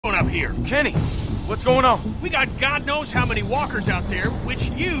up here. Kenny, what's going on? We got God knows how many walkers out there, which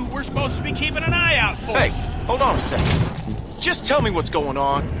you were supposed to be keeping an eye out for. Hey, hold on a second. Just tell me what's going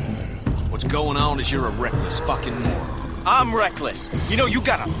on. What's going on is you're a reckless fucking moron. I'm reckless. You know, you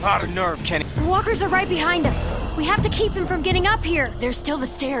got a lot of nerve, Kenny. The walkers are right behind us. We have to keep them from getting up here. There's still the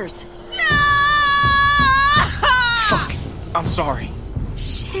stairs. Fuck. I'm sorry.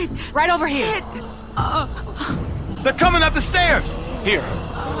 Shit. Right over here. They're coming up the stairs! Here.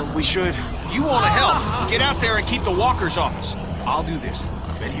 We should... You want to help? Get out there and keep the walkers off us. I'll do this.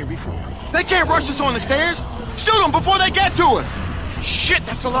 I've been here before. They can't rush us on the stairs! Shoot them before they get to us! Shit,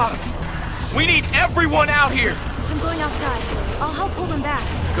 that's a lot of them. We need everyone out here. I'm going outside. I'll help pull them back.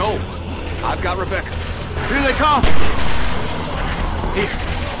 Go. I've got Rebecca. Here they come! Here.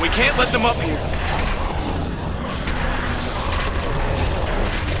 We can't let them up here.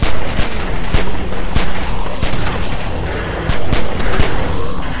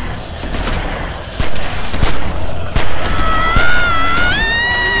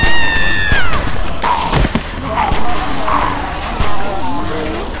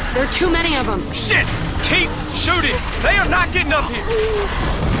 There are too many of them. Shit! Keep shooting! They are not getting up here!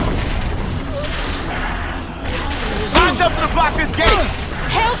 Find something to block this gate!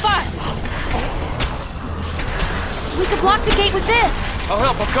 Help us! We could block the gate with this. I'll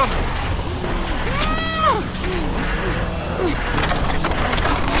help, I'm coming.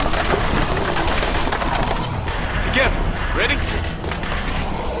 Together. Ready?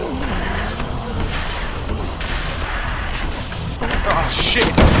 Oh, shit!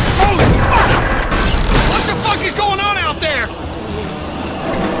 Holy fuck! What the fuck is going on out there?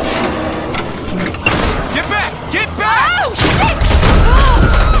 Get back! Get back! Oh, shit!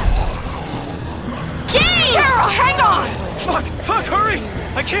 Gee! Cheryl, hang on! Fuck! Fuck, hurry!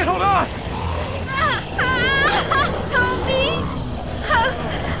 I can't hold on! Help me!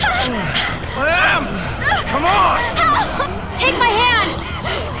 Clem! Come on! Help! Take my hand!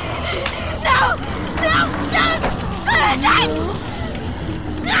 No! No! No!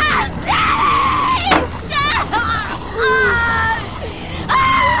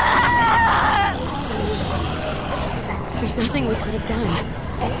 There's nothing we could have done.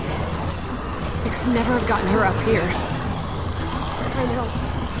 We could never have gotten her up here. I know,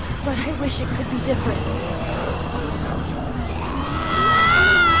 but I wish it could be different.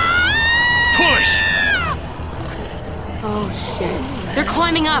 Push! Oh, shit. They're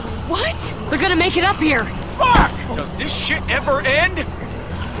climbing up. What? They're gonna make it up here. Fuck! Does this shit ever end?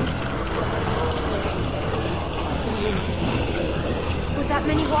 With that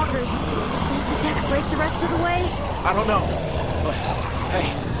many walkers, won't the deck break the rest of the way? I don't know. But,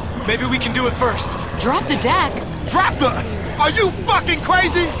 hey, maybe we can do it first. Drop the deck. Drop the... Are you fucking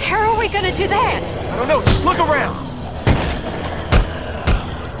crazy? How are we gonna do that? I don't know, just look around.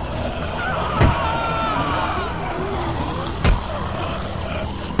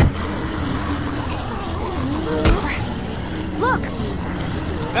 Look!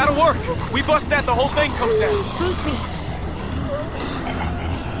 That'll work. We bust that, the whole thing comes down. Boost me.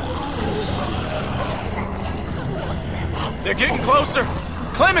 They're getting closer.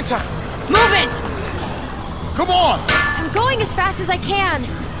 Clementine! Move it! Come on! I'm going as fast as I can.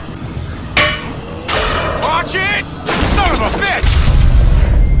 Watch it! Son of a bitch!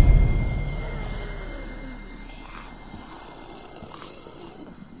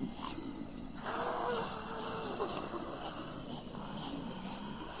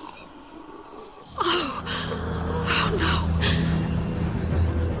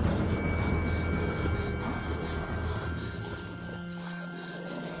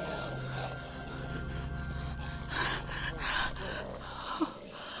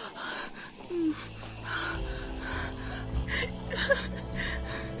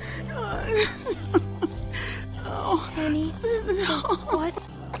 Penny, what?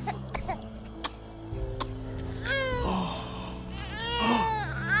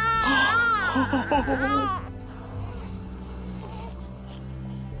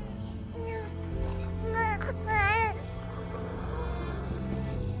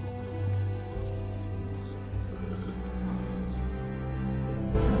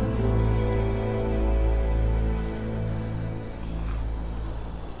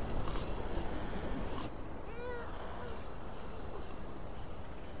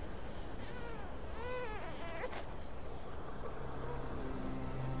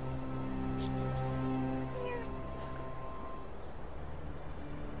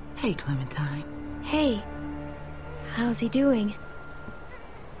 Hey, Clementine. Hey, how's he doing?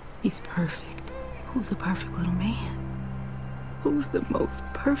 He's perfect. Who's a perfect little man? Who's the most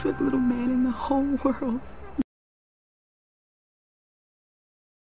perfect little man in the whole world?